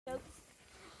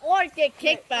Or get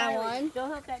kicked by one. Go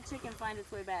help that chicken find its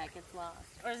way back. It's lost.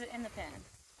 Or is it in the pen?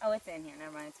 Oh, it's in here.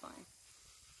 Never mind. It's fine.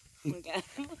 Okay.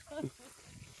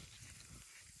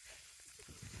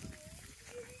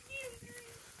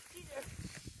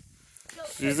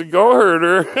 She's a goat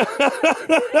herder.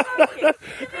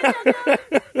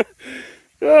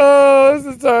 Oh, it's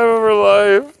the time of her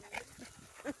life.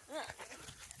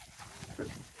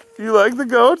 You like the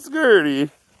goats, Gertie?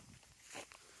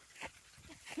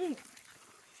 Where'd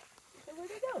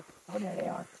they go? Oh, there they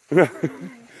are.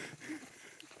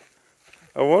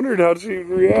 I wondered how she'd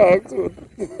react.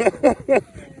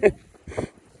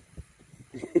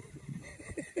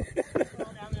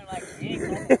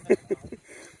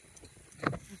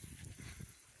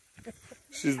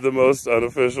 She's the most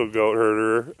unofficial goat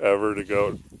herder ever to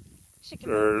goat She can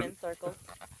move in circles.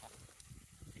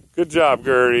 Good job,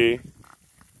 Gertie.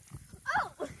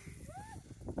 Oh.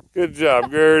 Good job,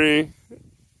 Gertie.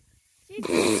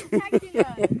 She's protecting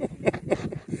us.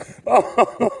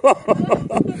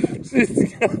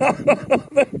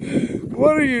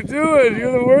 What are you doing?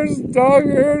 You're the worst dog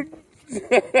herd.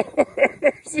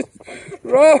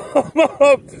 Run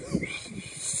up.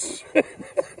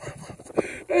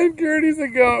 And Gertie's a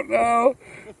goat now.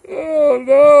 Oh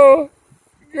no.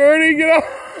 Gertie, get out.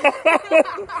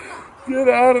 Get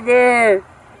out of there.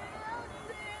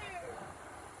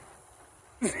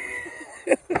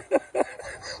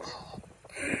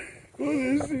 What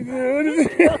is she doing?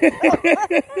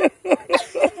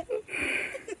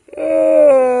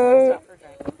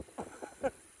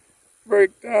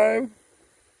 Break time.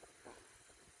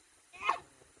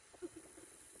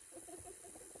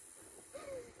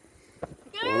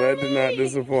 Well, that did not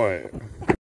disappoint.